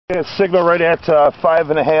A signal right at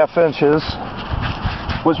 5.5 inches.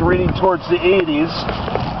 Was reading towards the 80s.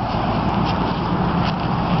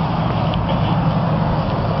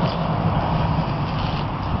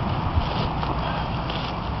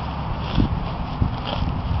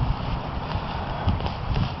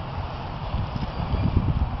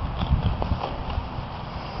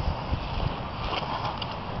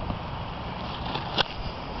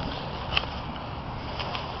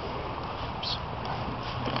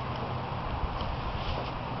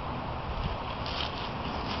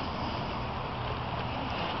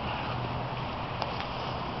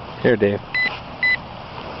 Here, Dave.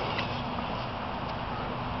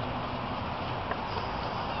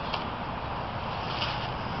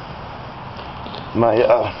 My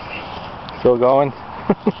Still going? For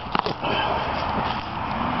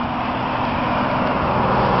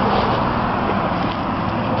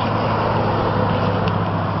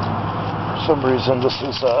some reason this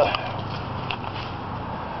is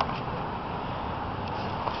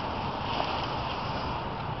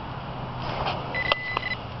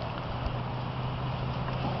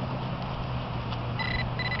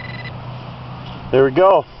there we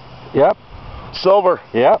go. Yep. Silver.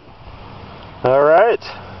 Yep. All right.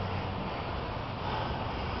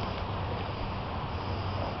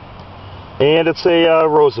 And it's a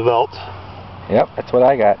Roosevelt. Yep, that's what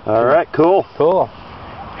I got. All right, cool. Cool.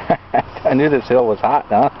 I knew this hill was hot,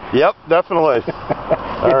 huh? Yep, definitely. Good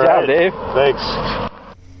job, Dave. Thanks.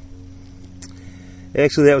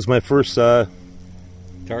 Actually, that was my first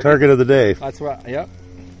target of the day. That's right. Yep.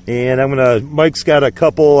 And Mike's got a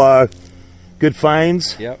couple good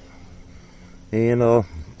finds. Yep. And I'll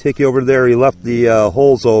take you over there. He left the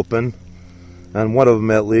holes open on one of them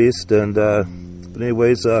at least. And but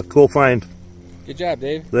anyways, cool find. Good job,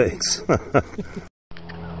 Dave. Thanks.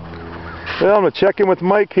 Well, I'm going to check in with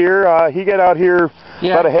Mike here. He got out here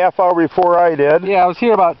about a half hour before I did. Yeah, I was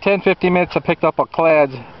here about 10-15 minutes. I picked up a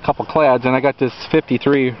couple clads, and I got this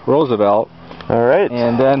 53 Roosevelt. All right.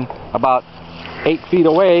 And then about 8 feet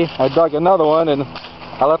away, I dug another one, and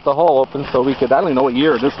I left the hole open so we could, I don't even know what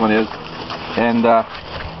year this one is. And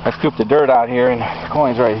I scooped the dirt out here, and the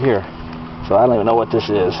coin's right here. So I don't even know what this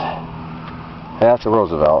is. That's a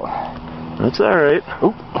Roosevelt. That's all right.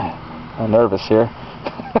 Oop, I'm nervous here.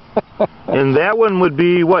 And that one would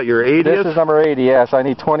be what, your 80th? This is number 80, yeah, so I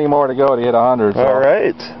need 20 more to go to hit 100. So. All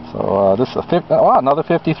right. So this is another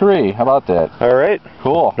 53. How about that? All right.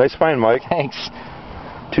 Cool. Nice find, Mike. Thanks.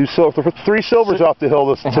 3 silvers off the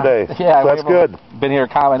hill today. Yeah, so that's good. Been here a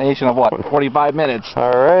combination of what, 45 minutes.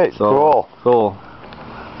 All right. So, cool. Cool.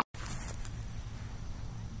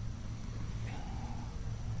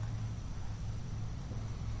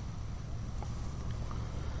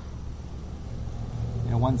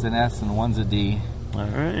 Yeah, one's an S and one's a D. All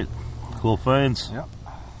right. Cool finds. Yep.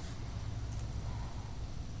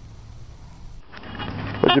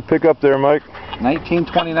 What'd you pick up there, Mike?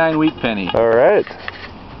 1929 wheat penny. All right.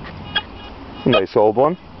 Nice old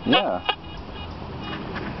one. Yeah.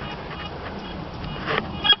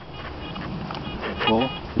 Cool.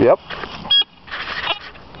 Yep.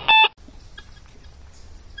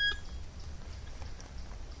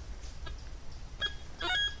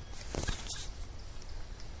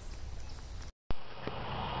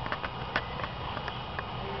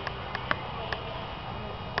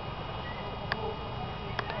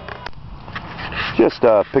 Just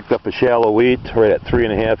picked up a shallow wheat right at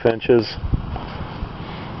 3.5 inches.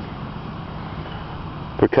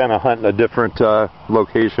 We're kind of hunting a different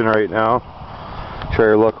location right now. Try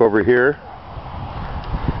our luck over here.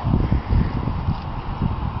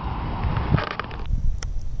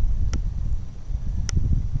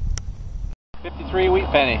 .53 wheat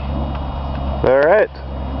penny. All right.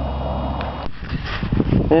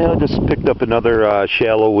 And I just picked up another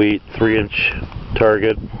shallow wheat 3-inch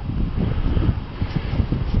target.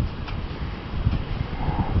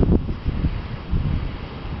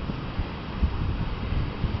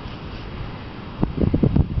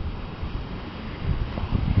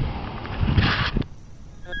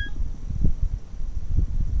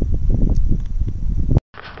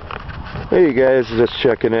 Hey you guys, just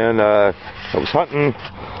checking in. I was hunting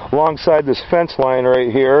alongside this fence line right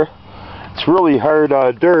here. It's really hard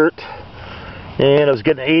dirt, and I was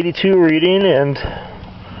getting 82 reading, and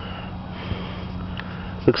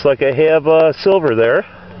looks like I have silver there.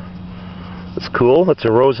 That's cool. That's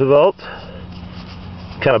a Roosevelt.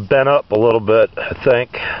 Kind of bent up a little bit, I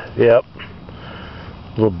think. Yep,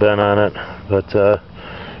 a little bent on it, but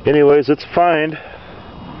anyways, it's a find.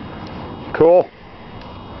 Cool.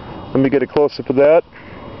 Let me get a close-up of that.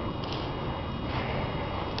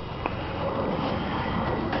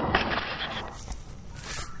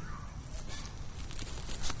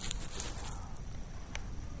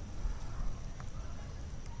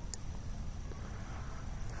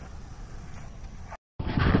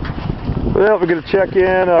 Well, we're going to check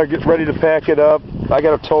in, get ready to pack it up. I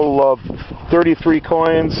got a total of 33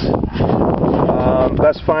 coins.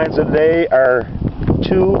 Best finds of the day are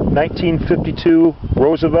 2 1952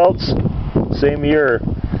 Roosevelts. Same year.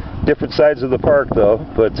 Different sides of the park though.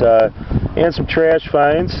 But and some trash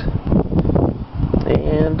finds.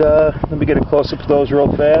 And let me get a close up to those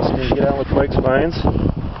real fast and get on with Mike's finds.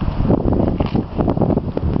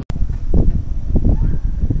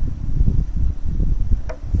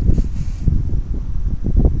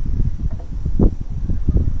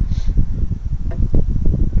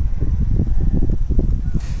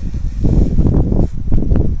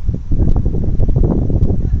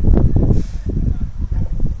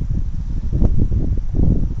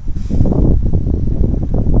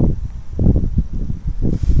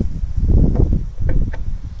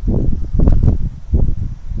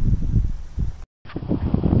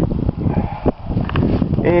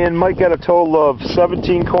 And Mike got a total of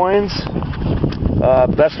 17 coins.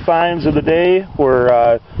 Best finds of the day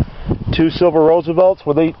were 2 silver Roosevelts.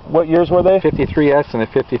 Were they? What years were they? 53S and a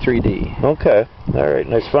 53D. Okay. All right.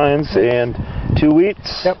 Nice finds. And 2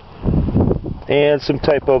 wheats. Yep. And some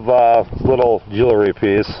type of little jewelry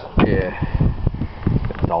piece. Yeah.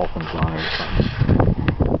 Got dolphins on it or something.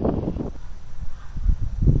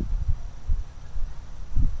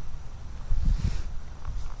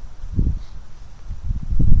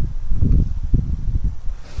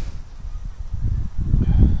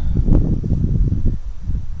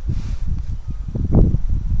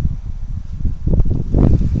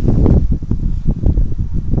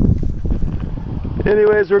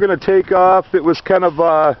 Anyways, we're going to take off. It was kind of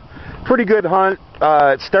a pretty good hunt.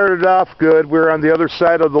 It started off good. We were on the other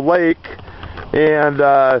side of the lake, and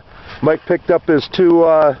Mike picked up his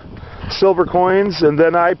 2 silver coins, and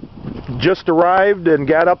then I just arrived and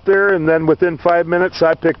got up there, and then within 5 minutes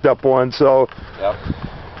I picked up one. So,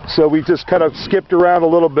 so we just kind of skipped around a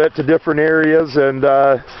little bit to different areas, and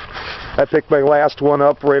I picked my last one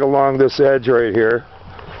up right along this edge right here.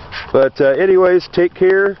 But anyways, take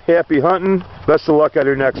care, happy hunting, best of luck on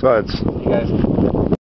your next hunts. You guys.